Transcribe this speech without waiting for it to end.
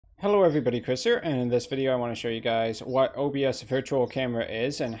Hello everybody, Chris here, and in this video I want to show you guys what OBS Virtual Camera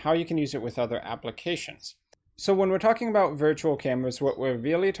is and how you can use it with other applications. So when we're talking about virtual cameras, what we're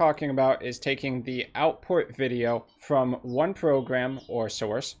really talking about is taking the output video from one program or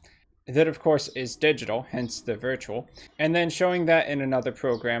source, that of course is digital, hence the virtual, and then showing that in another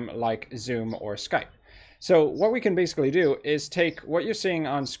program like Zoom or Skype. So what we can basically do is take what you're seeing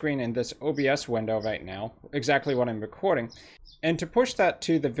on screen in this OBS window right now, exactly what I'm recording, and to push that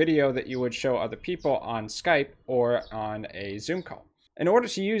to the video that you would show other people on Skype or on a Zoom call. In order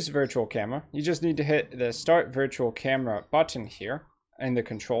to use virtual camera, you just need to hit the Start Virtual Camera button here in the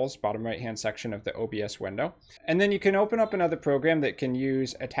controls, bottom right hand section of the OBS window. And then you can open up another program that can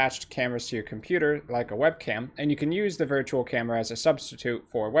use attached cameras to your computer like a webcam, and you can use the virtual camera as a substitute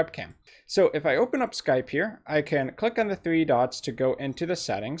for webcam. So if I open up Skype here, I can click on the three dots to go into the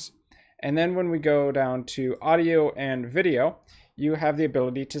settings. And then when we go down to audio and video, you have the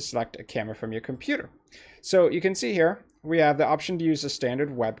ability to select a camera from your computer. So you can see here, we have the option to use a standard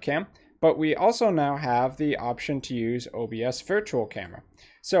webcam, but we also now have the option to use OBS Virtual Camera.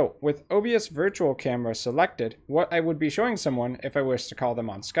 So with OBS Virtual Camera selected, what I would be showing someone if I wish to call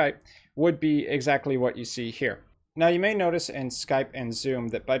them on Skype would be exactly what you see here. Now you may notice in Skype and Zoom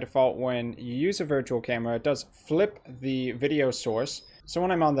that by default when you use a virtual camera, it does flip the video source. So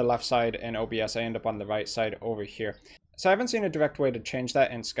when I'm on the left side in OBS, I end up on the right side over here. So I haven't seen a direct way to change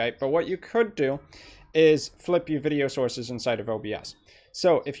that in Skype, but what you could do is flip your video sources inside of OBS.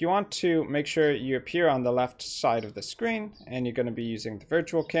 So if you want to make sure you appear on the left side of the screen and you're going to be using the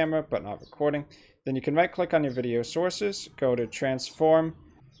virtual camera but not recording, then you can right click on your video sources, go to transform,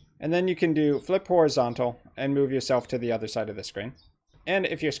 and then you can do flip horizontal and move yourself to the other side of the screen. And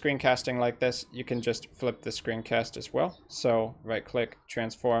if you're screencasting like this, you can just flip the screencast as well. So right click,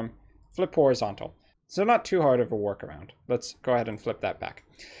 transform, flip horizontal. So not too hard of a workaround. Let's go ahead and flip that back.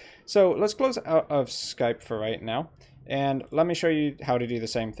 So let's close out of Skype for right now. And let me show you how to do the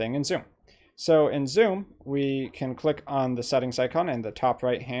same thing in Zoom. So in Zoom, we can click on the settings icon in the top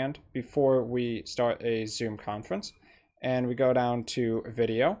right hand before we start a Zoom conference. And we go down to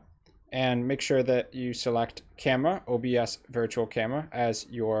video and make sure that you select camera, OBS Virtual Camera as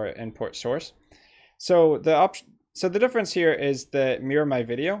your input source. So the difference here is that Mirror My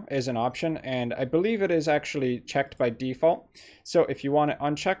Video is an option, and I believe it is actually checked by default. So if you want it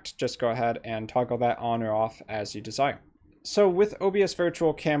unchecked, just go ahead and toggle that on or off as you desire. So with OBS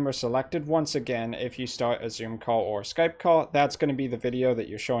Virtual Camera selected, once again, if you start a Zoom call or Skype call, that's going to be the video that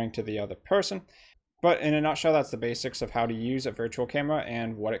you're showing to the other person. But in a nutshell, that's the basics of how to use a virtual camera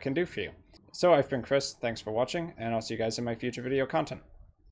and what it can do for you. So I've been Chris, thanks for watching, and I'll see you guys in my future video content.